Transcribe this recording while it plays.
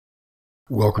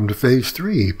Welcome to Phase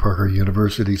 3, Parker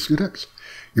University students.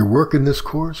 Your work in this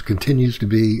course continues to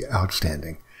be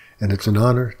outstanding, and it's an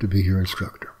honor to be your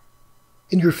instructor.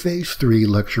 In your Phase 3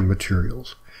 lecture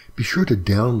materials, be sure to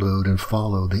download and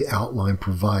follow the outline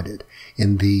provided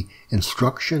in the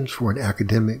Instructions for an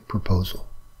Academic Proposal.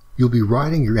 You'll be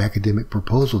writing your academic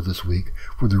proposal this week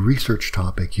for the research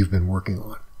topic you've been working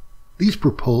on. These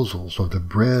proposals are the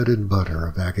bread and butter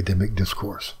of academic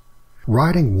discourse.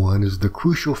 Writing one is the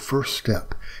crucial first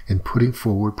step in putting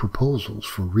forward proposals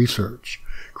for research,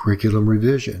 curriculum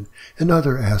revision, and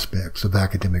other aspects of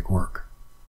academic work.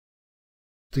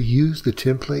 To use the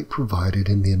template provided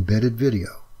in the embedded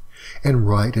video and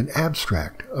write an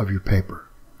abstract of your paper.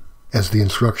 As the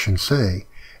instructions say,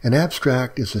 an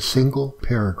abstract is a single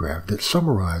paragraph that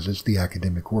summarizes the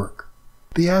academic work.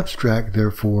 The abstract,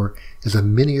 therefore, is a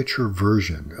miniature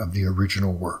version of the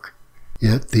original work.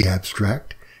 Yet the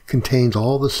abstract contains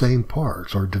all the same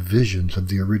parts or divisions of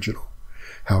the original.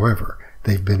 However,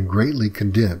 they've been greatly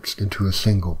condensed into a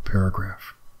single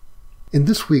paragraph. In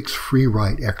this week's free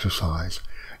write exercise,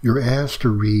 you're asked to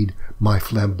read My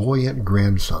Flamboyant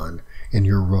Grandson in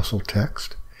your Russell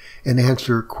text and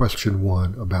answer question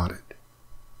 1 about it.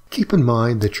 Keep in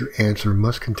mind that your answer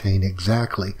must contain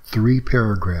exactly 3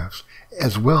 paragraphs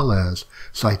as well as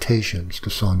citations to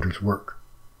Saunders' work.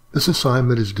 This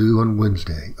assignment is due on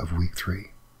Wednesday of week 3.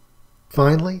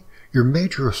 Finally, your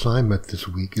major assignment this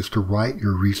week is to write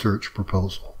your research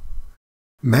proposal.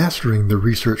 Mastering the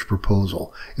research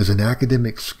proposal is an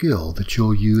academic skill that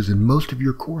you'll use in most of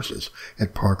your courses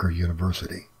at Parker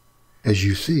University. As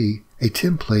you see, a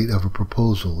template of a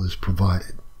proposal is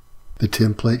provided. The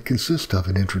template consists of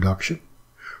an introduction,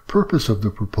 purpose of the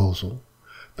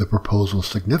proposal's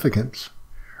significance,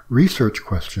 research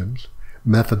questions,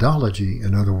 methodology,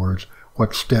 in other words,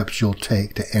 what steps you'll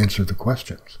take to answer the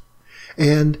questions,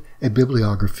 and a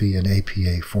bibliography in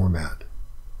APA format.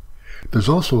 There's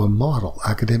also a model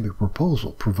academic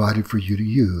proposal provided for you to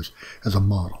use as a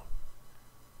model.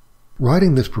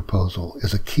 Writing this proposal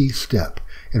is a key step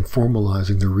in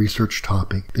formalizing the research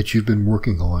topic that you've been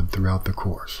working on throughout the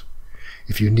course.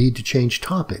 If you need to change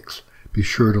topics, be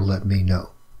sure to let me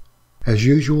know. As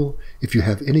usual, if you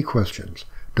have any questions,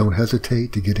 don't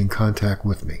hesitate to get in contact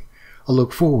with me. I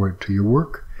look forward to your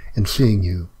work and seeing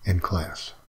you in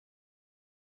class.